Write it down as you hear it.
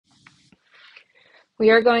We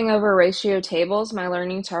are going over ratio tables. My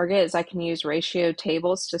learning target is I can use ratio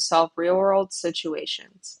tables to solve real-world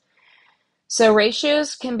situations. So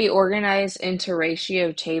ratios can be organized into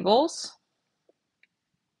ratio tables.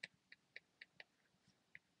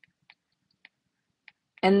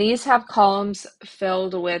 And these have columns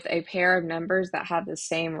filled with a pair of numbers that have the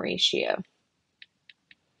same ratio.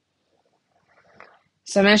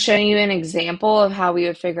 So I'm going to show you an example of how we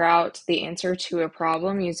would figure out the answer to a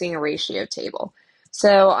problem using a ratio table.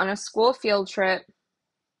 So on a school field trip,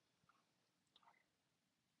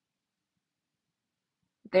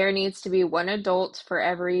 there needs to be 1 adult for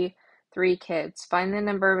every 3 kids. Find the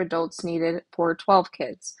number of adults needed for 12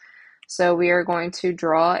 kids. So we are going to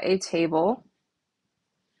draw a table.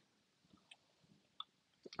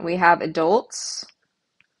 We have adults,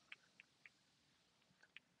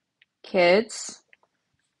 kids,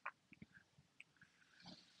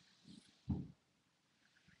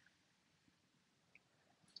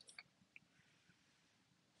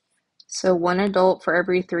 so 1 adult for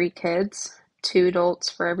every 3 kids, 2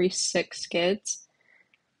 adults for every 6 kids,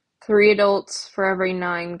 3 adults for every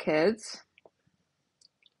 9 kids,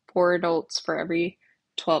 4 adults for every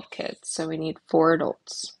 12 kids. So we need 4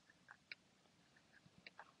 adults.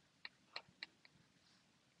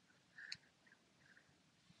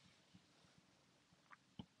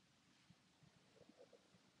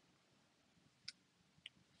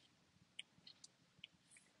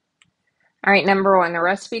 All right, number 1, the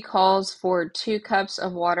recipe calls for 2 cups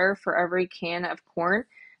of water for every can of corn.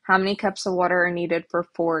 How many cups of water are needed for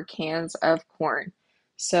 4 cans of corn?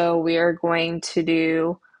 So we are going to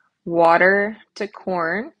do water to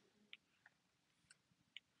corn.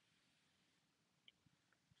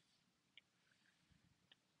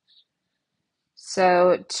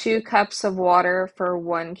 So 2 cups of water for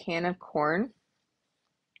 1 can of corn.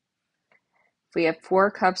 If we have 4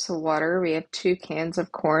 cups of water, we have 2 cans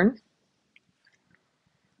of corn.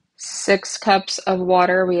 6 cups of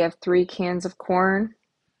water, we have 3 cans of corn.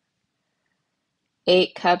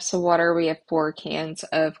 8 cups of water, we have 4 cans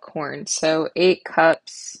of corn. So 8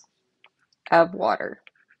 cups of water.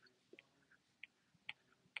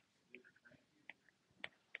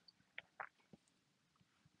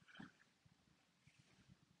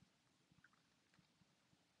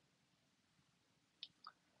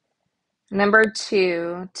 Number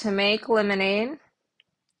 2, to make lemonade,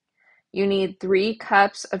 you need 3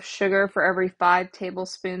 cups of sugar for every 5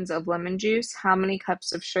 tablespoons of lemon juice. How many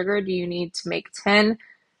cups of sugar do you need to make 10,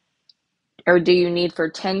 or do you need for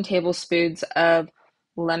 10 tablespoons of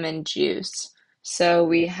lemon juice? So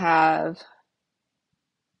we have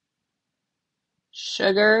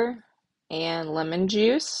sugar and lemon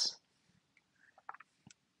juice.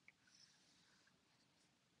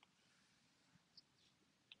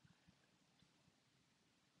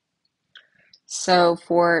 So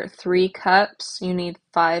for 3 cups, you need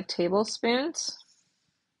 5 tablespoons.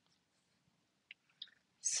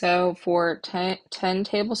 So for 10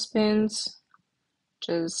 tablespoons, which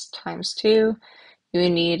is times 2, you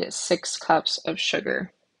need 6 cups of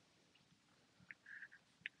sugar.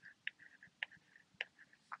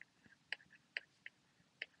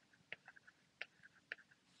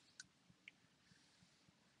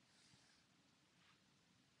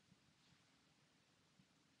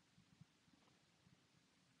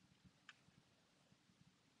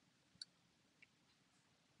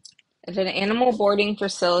 At an animal boarding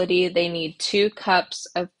facility, they need 2 cups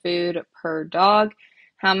of food per dog.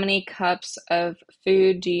 How many cups of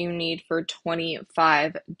food do you need for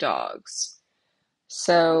 25 dogs?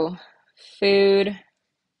 So, food,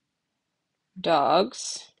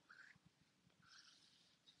 dogs.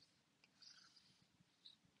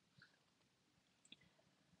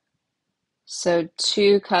 So,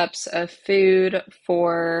 2 cups of food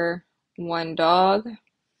for 1 dog.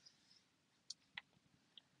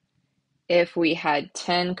 If we had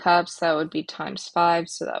 10 cups, that would be times 5,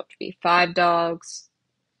 so that would be 5 dogs.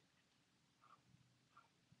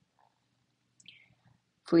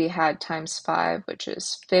 If we had times 5, which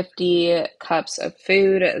is 50 cups of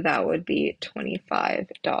food, that would be 25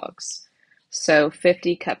 dogs. So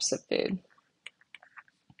 50 cups of food.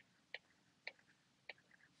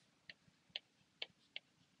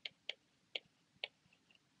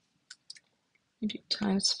 We do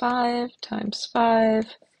times 5, times 5.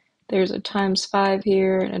 There's a times 5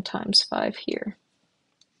 here and a times 5 here.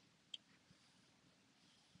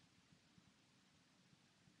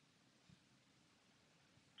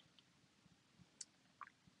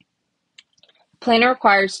 Plane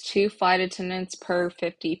requires 2 flight attendants per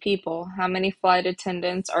 50 people. How many flight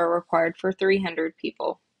attendants are required for 300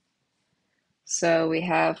 people? So we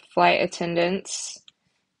have flight attendants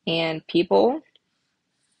and people.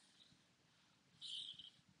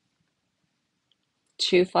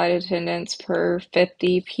 2 flight attendants per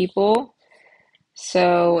 50 people.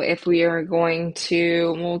 So if we are going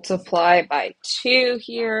to multiply by 2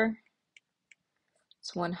 here,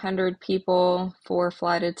 it's 100 people, 4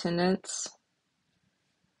 flight attendants.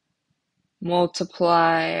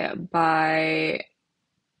 Multiply by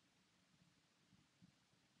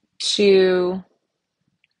 2,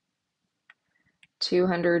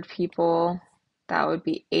 200 people, that would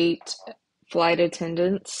be 8 flight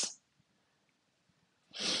attendants.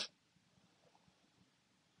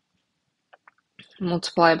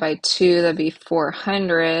 Multiply by 2, that'd be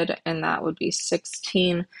 400, and that would be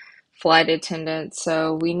 16 flight attendants.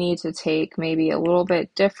 So we need to take maybe a little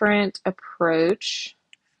bit different approach.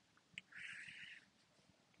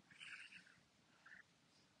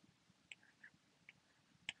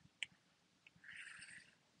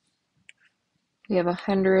 We have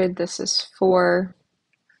 100, this is 4.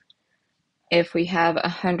 If we have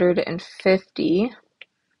 150,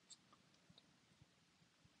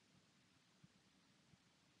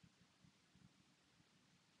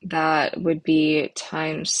 that would be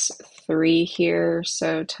times 3 here.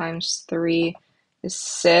 So times 3 is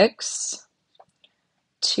 6.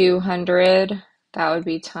 200, that would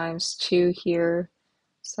be times 2 here.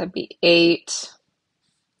 So that'd be 8,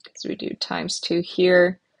 because we do times 2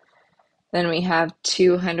 here. Then we have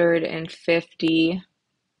 250.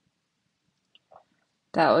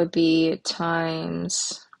 That would be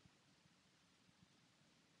times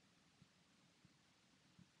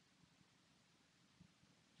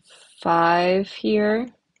 5 here.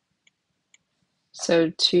 So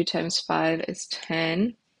 2 times 5 is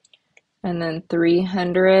 10. And then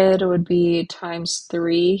 300 would be times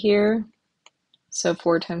 3 here. So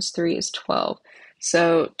 4 times 3 is 12.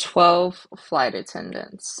 So 12 flight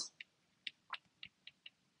attendants.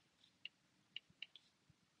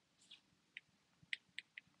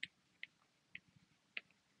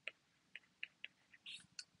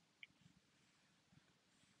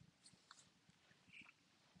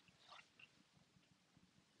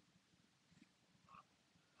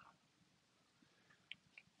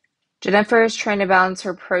 Jennifer is trying to balance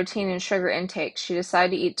her protein and sugar intake. She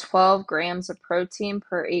decided to eat 12 grams of protein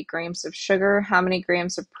per 8 grams of sugar. How many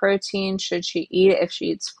grams of protein should she eat if she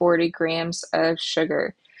eats 40 grams of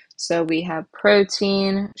sugar? So we have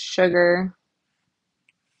protein, sugar,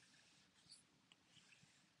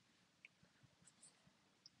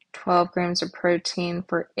 12 grams of protein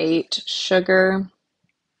for 8 sugar.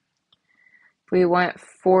 We want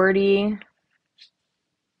 40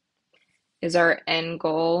 is our end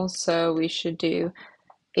goal, so we should do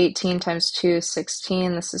 18 times 2 is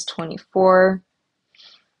 16. This is 24.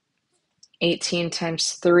 18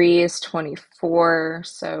 times 3 is 24,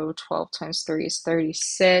 so 12 times 3 is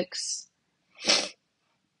 36.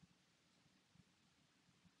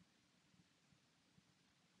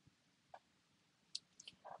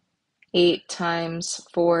 8 times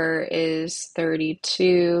 4 is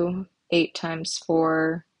 32. 8 times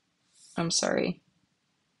 4, I'm sorry,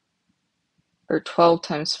 or 12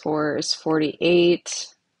 times 4 is 48.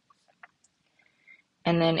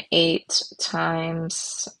 And then 8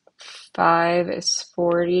 times 5 is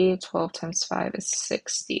 40. 12 times 5 is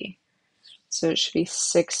 60. So it should be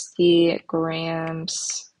 60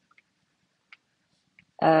 grams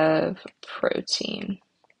of protein.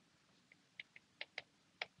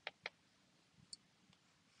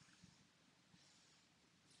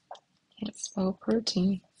 Can't spell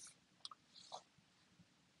protein.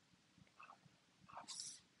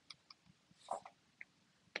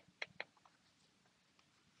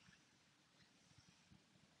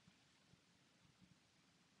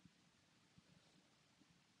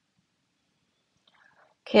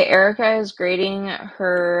 Okay, Erica is grading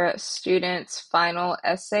her students' final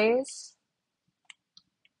essays.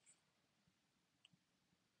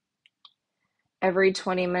 Every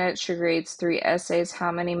 20 minutes, she grades 3 essays.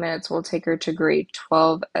 How many minutes will it take her to grade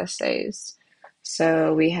 12 essays?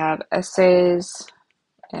 So we have essays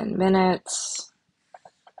and minutes.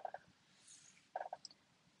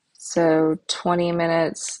 So 20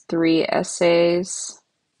 minutes, 3 essays.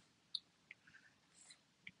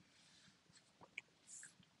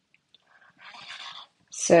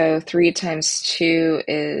 So 3 times 2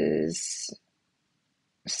 is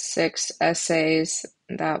 6 essays.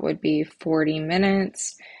 That would be 40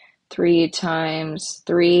 minutes. 3 times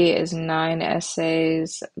 3 is 9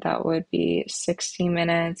 essays. That would be 60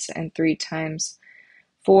 minutes. And 3 times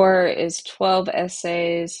 4 is 12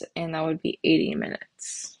 essays, and that would be 80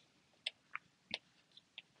 minutes.